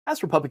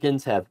House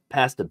Republicans have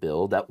passed a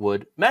bill that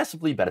would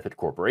massively benefit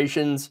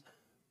corporations,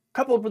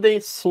 coupled with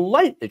a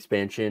slight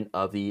expansion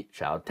of the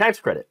child tax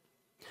credit.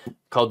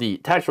 Called the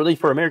Tax Relief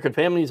for American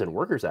Families and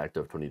Workers Act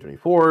of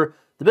 2024,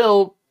 the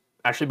bill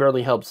actually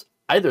barely helps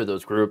either of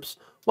those groups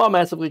while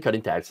massively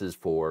cutting taxes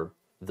for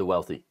the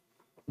wealthy.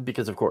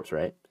 Because of course,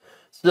 right?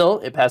 Still,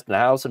 it passed in the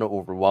House in an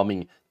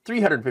overwhelming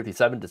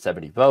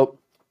 357-70 vote,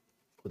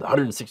 with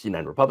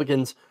 169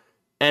 Republicans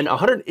and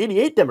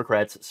 188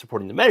 Democrats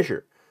supporting the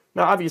measure.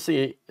 Now,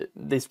 obviously,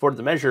 they supported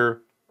the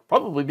measure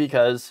probably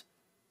because,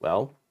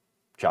 well,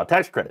 child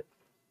tax credit,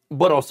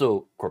 but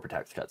also corporate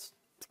tax cuts.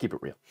 Let's keep it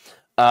real.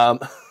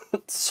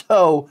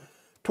 So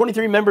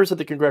 23 members of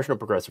the Congressional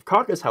Progressive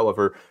Caucus,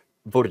 however,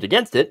 voted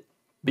against it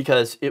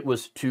because it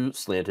was too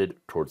slanted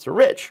towards the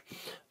rich.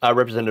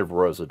 Representative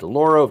Rosa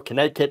DeLauro of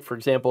Connecticut, for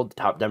example, the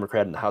top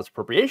Democrat in the House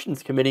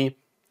Appropriations Committee,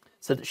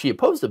 said that she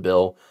opposed the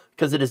bill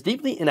because it is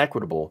deeply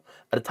inequitable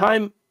at a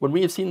time when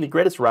we have seen the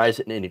greatest rise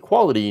in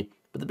inequality,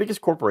 but the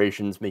biggest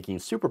corporations making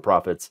super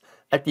profits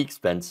at the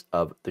expense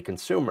of the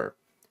consumer.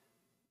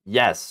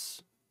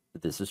 Yes,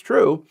 this is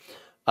true.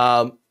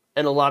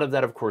 And a lot of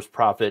that, of course,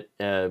 profit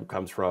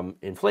comes from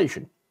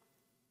inflation,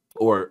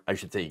 or I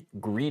should say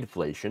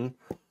greedflation,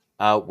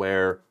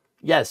 where,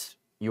 yes,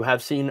 you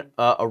have seen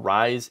a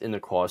rise in the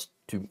cost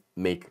to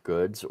make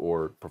goods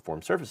or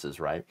perform services,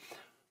 right?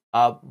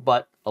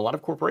 But a lot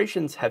of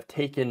corporations have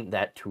taken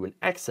that to an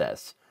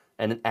excess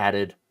and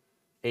added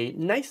a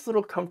nice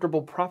little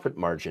comfortable profit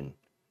margin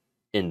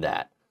in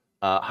that,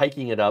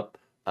 hiking it up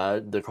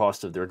the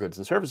cost of their goods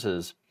and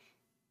services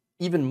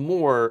even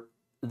more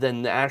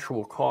than the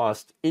actual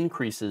cost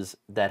increases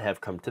that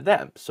have come to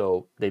them.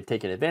 So they've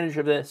taken advantage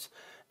of this,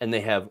 and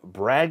they have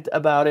bragged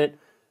about it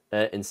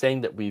and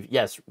saying that we've,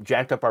 yes,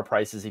 jacked up our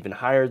prices even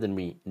higher than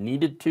we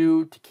needed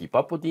to keep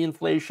up with the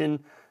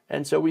inflation.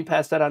 And so we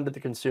pass that on to the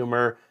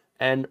consumer,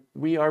 and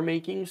we are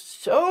making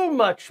so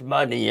much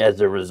money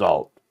as a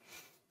result.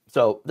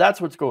 So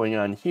that's what's going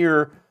on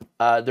here.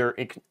 They're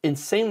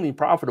insanely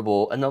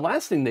profitable, and the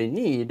last thing they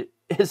need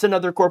is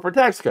another corporate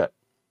tax cut.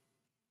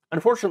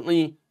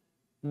 Unfortunately,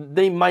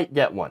 they might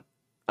get one,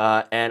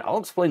 and I'll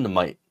explain the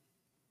might.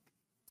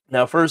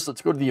 Now, first,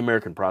 let's go to the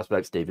American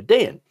Prospect's David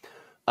Dayen,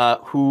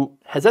 who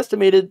has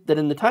estimated that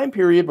in the time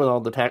period when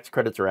all the tax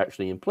credits are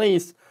actually in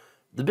place,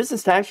 the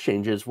business tax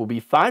changes will be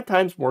 5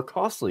 times more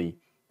costly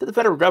to the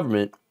federal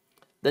government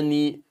than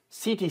the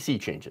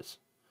CTC changes.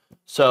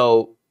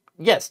 So,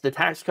 yes, the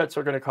tax cuts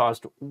are going to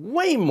cost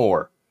way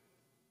more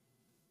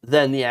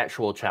than the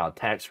actual child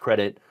tax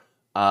credit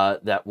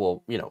that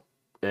will,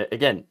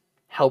 again,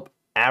 help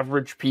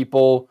average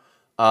people.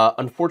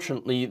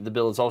 Unfortunately, the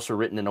bill is also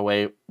written in a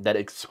way that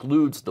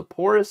excludes the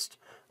poorest.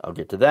 I'll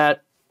get to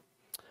that.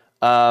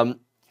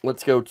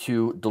 Let's go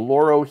to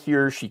DeLauro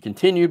here. She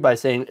continued by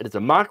saying, it is a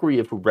mockery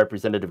of who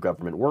representative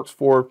government works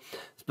for.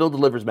 This bill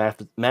delivers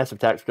massive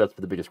tax cuts for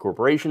the biggest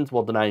corporations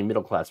while denying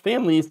middle-class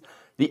families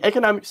the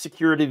economic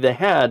security they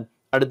had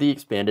out of the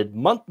expanded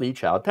monthly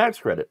child tax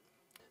credit.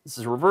 This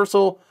is a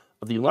reversal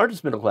of the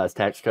largest middle-class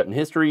tax cut in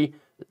history.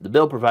 The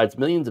bill provides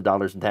millions of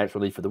dollars in tax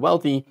relief for the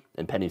wealthy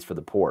and pennies for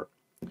the poor.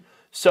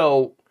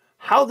 So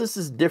how this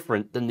is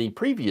different than the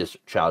previous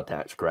child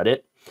tax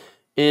credit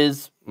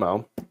is,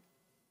 well,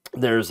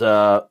 there's,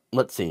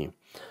 let's see.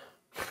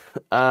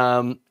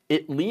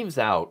 It leaves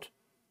out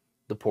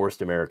the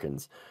poorest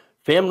Americans.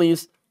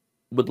 Families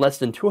with less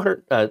than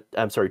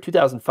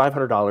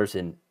 $2,500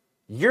 in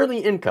yearly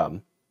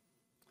income,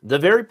 the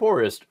very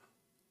poorest,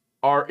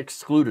 are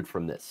excluded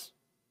from this.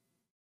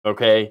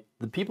 Okay,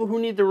 the people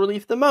who need the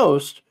relief the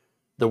most,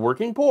 the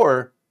working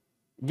poor,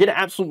 get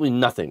absolutely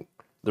nothing.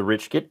 The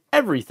rich get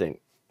everything.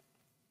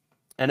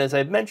 And as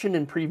I've mentioned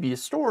in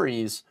previous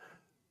stories,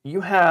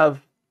 you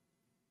have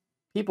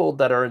people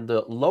that are in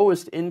the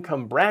lowest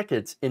income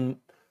brackets in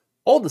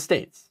all the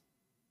states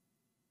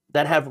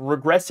that have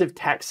regressive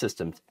tax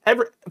systems.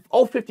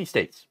 All 50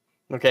 states,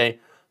 okay?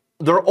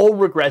 They're all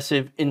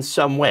regressive in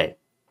some way,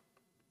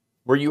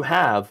 where you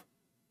have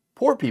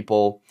poor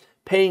people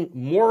paying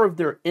more of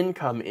their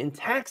income in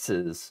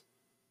taxes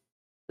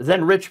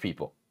than rich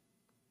people.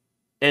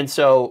 And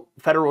so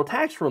federal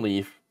tax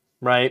relief,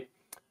 right,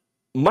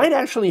 might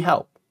actually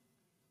help.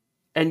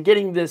 And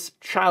getting this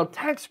child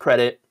tax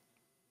credit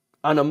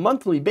on a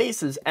monthly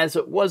basis, as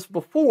it was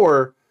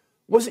before,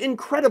 was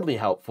incredibly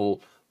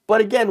helpful.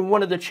 But again,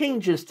 one of the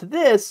changes to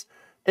this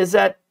is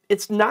that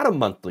it's not a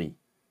monthly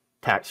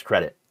tax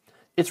credit.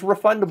 It's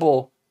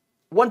refundable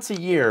once a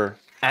year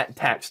at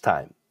tax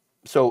time.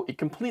 So it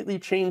completely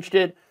changed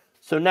it.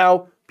 So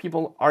now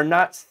people are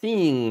not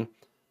seeing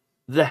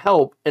the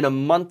help in a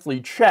monthly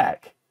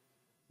check.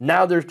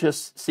 Now they're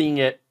just seeing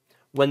it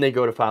when they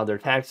go to file their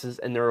taxes.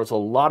 And there is a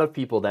lot of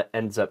people that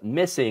ends up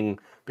missing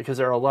because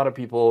there are a lot of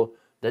people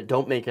that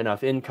don't make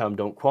enough income,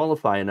 don't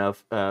qualify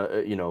enough,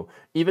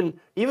 even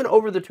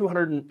over the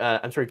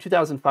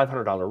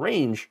 $2,500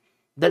 range,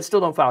 that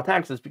still don't file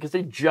taxes because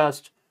they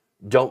just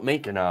don't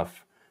make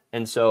enough.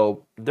 And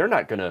so they're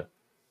not going to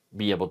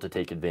be able to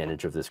take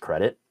advantage of this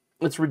credit.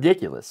 It's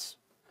ridiculous.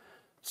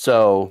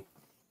 So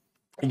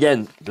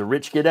Again, the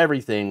rich get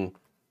everything,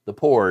 the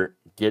poor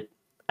get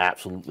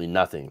absolutely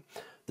nothing.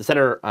 The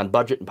Center on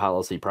Budget and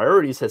Policy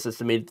Priorities has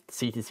estimated that the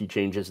CTC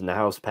changes in the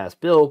House passed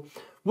bill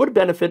would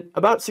benefit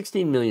about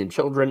 16 million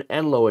children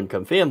and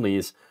low-income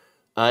families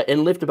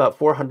and lift about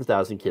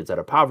 400,000 kids out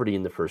of poverty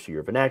in the first year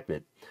of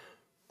enactment.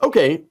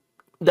 Okay,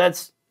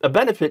 that's a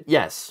benefit,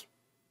 yes.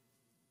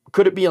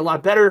 Could it be a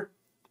lot better?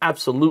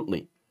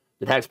 Absolutely.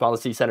 The Tax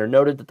Policy Center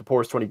noted that the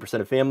poorest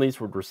 20% of families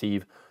would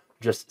receive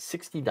just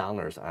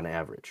 $60 on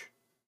average,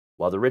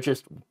 while the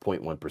richest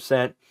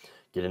 0.1%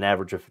 get an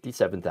average of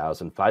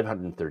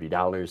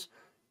 $57,530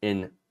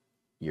 in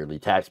yearly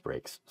tax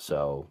breaks.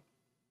 So,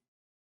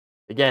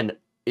 again,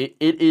 it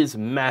is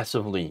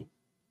massively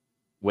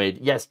weighed.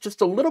 Yes, just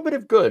a little bit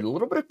of good, a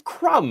little bit of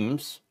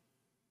crumbs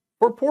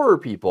for poorer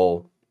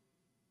people,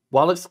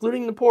 while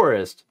excluding the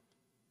poorest,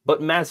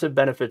 but massive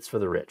benefits for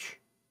the rich.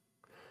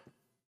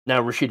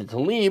 Now, Rashida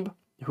Tlaib,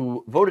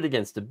 who voted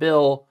against the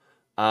bill,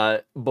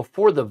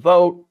 before the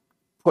vote,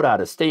 put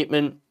out a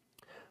statement.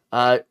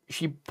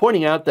 She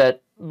pointing out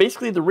that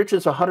basically the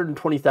richest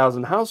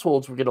 120,000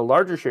 households would get a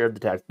larger share of the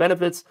tax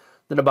benefits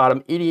than the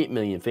bottom 88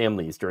 million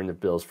families during the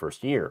bill's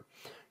first year.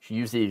 She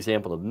used the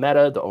example of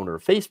Meta, the owner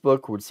of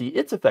Facebook, who would see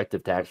its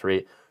effective tax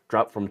rate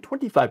drop from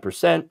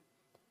 25%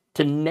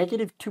 to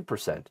negative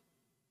 2%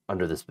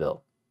 under this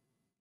bill.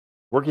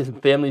 Working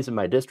families in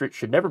my district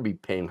should never be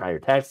paying higher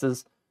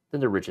taxes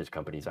than the richest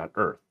companies on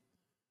earth.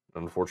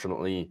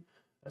 Unfortunately,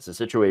 that's the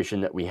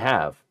situation that we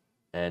have,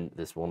 and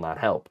this will not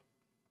help.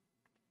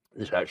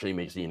 This actually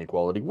makes the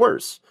inequality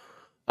worse.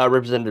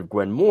 Representative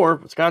Gwen Moore,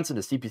 Wisconsin,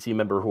 a CPC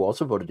member who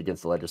also voted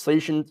against the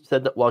legislation,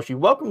 said that while she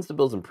welcomes the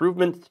bill's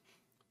improvements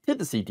to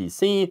the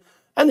CTC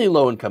and the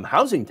low-income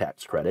housing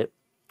tax credit,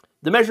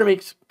 the measure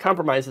makes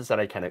compromises that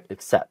I cannot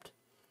accept.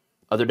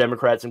 Other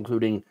Democrats,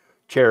 including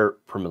Chair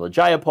Pramila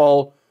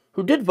Jayapal,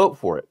 who did vote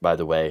for it, by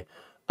the way,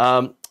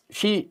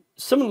 she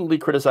similarly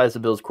criticized the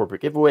bill's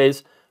corporate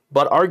giveaways,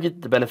 but argued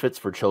that the benefits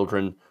for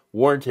children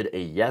warranted a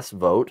yes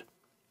vote.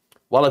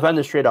 While I find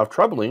this trade-off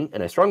troubling,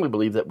 and I strongly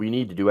believe that we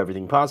need to do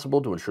everything possible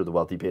to ensure the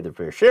wealthy pay their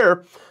fair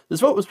share,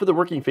 this vote was for the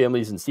working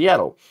families in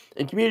Seattle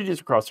and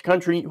communities across the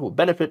country who will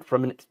benefit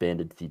from an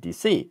expanded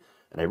CTC.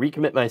 And I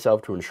recommit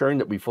myself to ensuring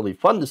that we fully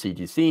fund the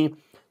CTC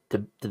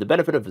to the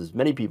benefit of as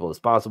many people as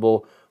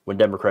possible when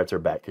Democrats are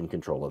back in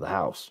control of the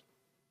House.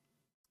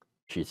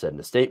 She said in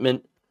a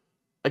statement,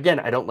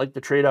 again, I don't like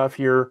the trade-off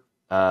here.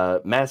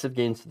 Massive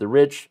gains to the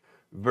rich,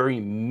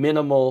 very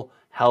minimal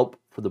help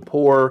for the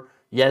poor.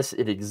 Yes,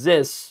 it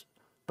exists,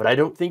 but I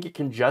don't think it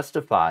can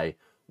justify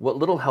what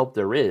little help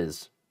there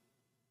is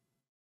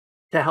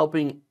to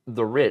helping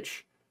the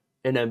rich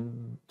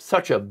in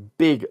such a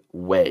big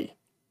way.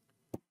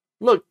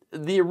 Look,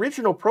 the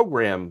original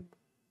program,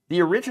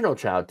 the original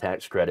child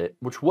tax credit,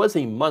 which was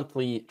a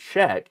monthly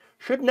check,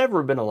 should never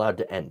have been allowed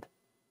to end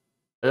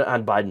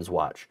on Biden's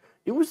watch.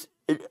 It was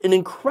an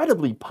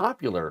incredibly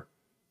popular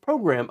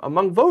program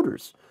among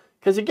voters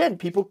because, again,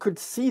 people could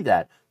see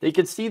that. They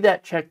could see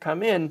that check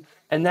come in,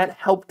 and that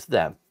helped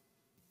them.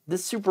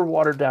 This super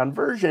watered-down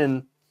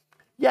version,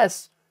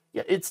 yes,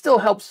 it still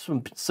helps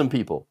some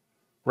people,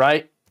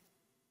 right?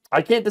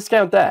 I can't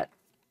discount that.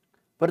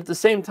 But at the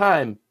same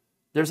time,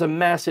 there's a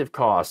massive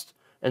cost,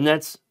 and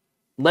that's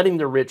letting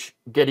the rich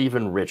get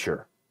even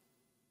richer.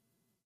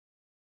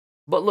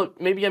 But look,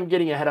 maybe I'm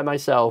getting ahead of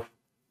myself.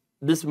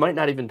 This might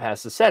not even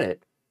pass the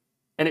Senate.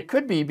 And it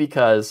could be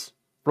because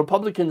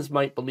Republicans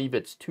might believe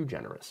it's too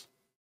generous.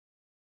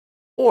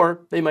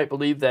 Or they might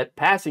believe that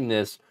passing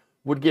this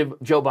would give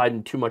Joe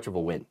Biden too much of a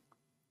win.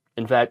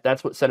 In fact,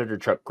 that's what Senator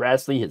Chuck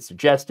Grassley had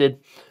suggested.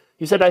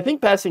 He said, I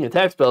think passing a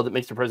tax bill that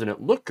makes the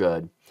president look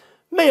good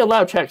may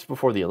allow checks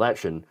before the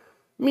election,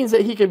 means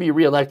that he can be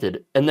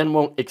reelected and then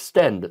won't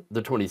extend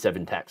the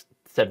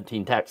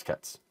 2017 tax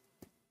cuts.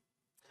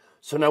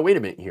 So now wait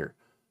a minute here.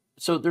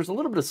 So there's a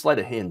little bit of sleight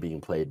of hand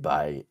being played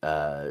by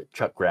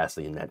Chuck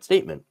Grassley in that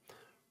statement.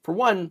 For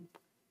one,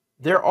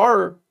 there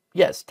are,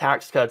 yes,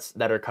 tax cuts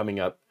that are coming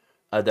up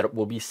that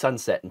will be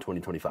sunset in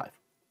 2025,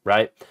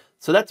 right?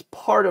 So that's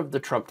part of the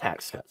Trump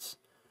tax cuts.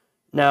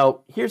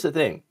 Now, here's the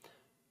thing.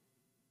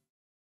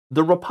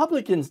 The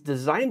Republicans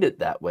designed it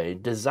that way,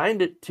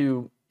 designed it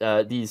to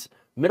these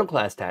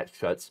middle-class tax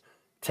cuts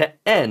to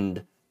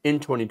end in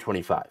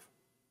 2025,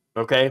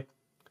 okay?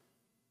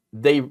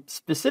 They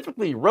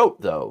specifically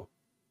wrote, though,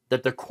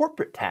 that the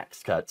corporate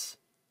tax cuts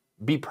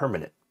be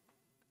permanent.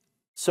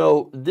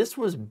 So this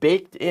was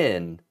baked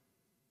in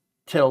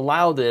to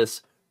allow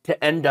this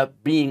to end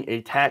up being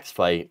a tax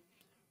fight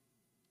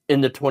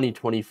in the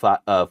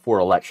 2024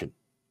 election,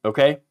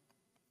 okay?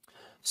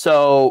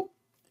 So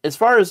as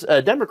far as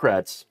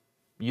Democrats,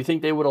 you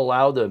think they would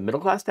allow the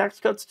middle-class tax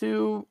cuts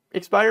to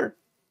expire?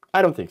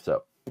 I don't think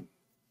so.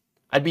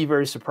 I'd be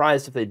very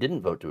surprised if they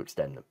didn't vote to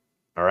extend them,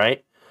 all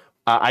right?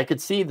 I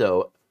could see,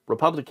 though,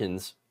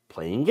 Republicans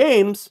playing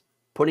games,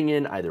 putting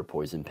in either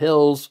poison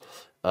pills,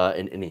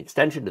 and any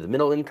extension to the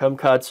middle income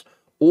cuts,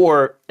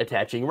 or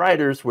attaching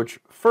riders, which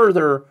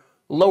further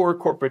lower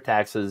corporate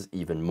taxes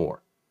even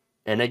more.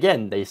 And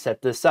again, they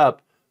set this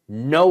up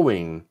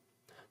knowing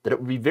that it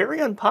would be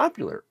very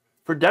unpopular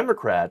for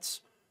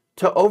Democrats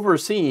to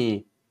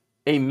oversee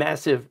a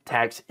massive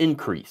tax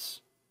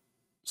increase.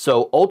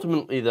 So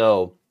ultimately,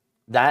 though,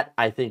 that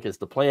I think is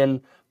the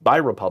plan by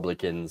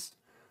Republicans,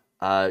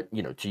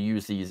 to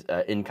use these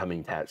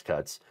incoming tax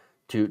cuts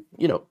to,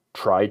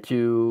 try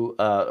to,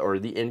 or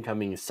the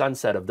incoming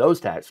sunset of those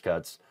tax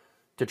cuts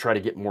to try to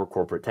get more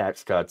corporate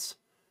tax cuts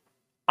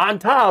on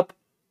top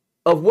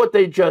of what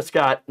they just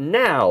got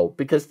now,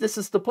 because this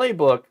is the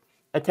playbook.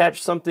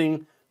 Attach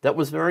something that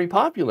was very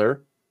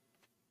popular,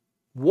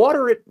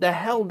 water it the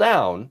hell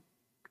down,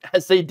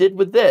 as they did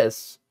with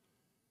this,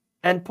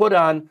 and put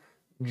on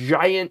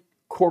giant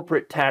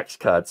corporate tax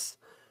cuts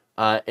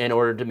in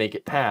order to make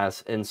it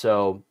pass. And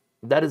so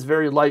that is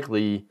very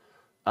likely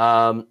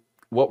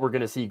what we're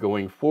going to see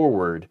going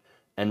forward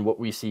and what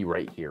we see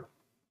right here.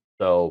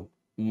 So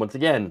once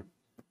again,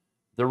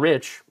 the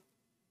rich,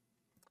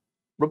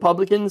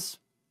 Republicans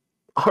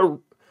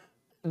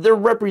they're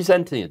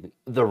representing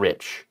the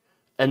rich,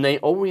 and they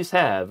always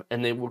have,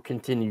 and they will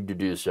continue to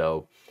do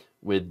so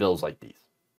with bills like these.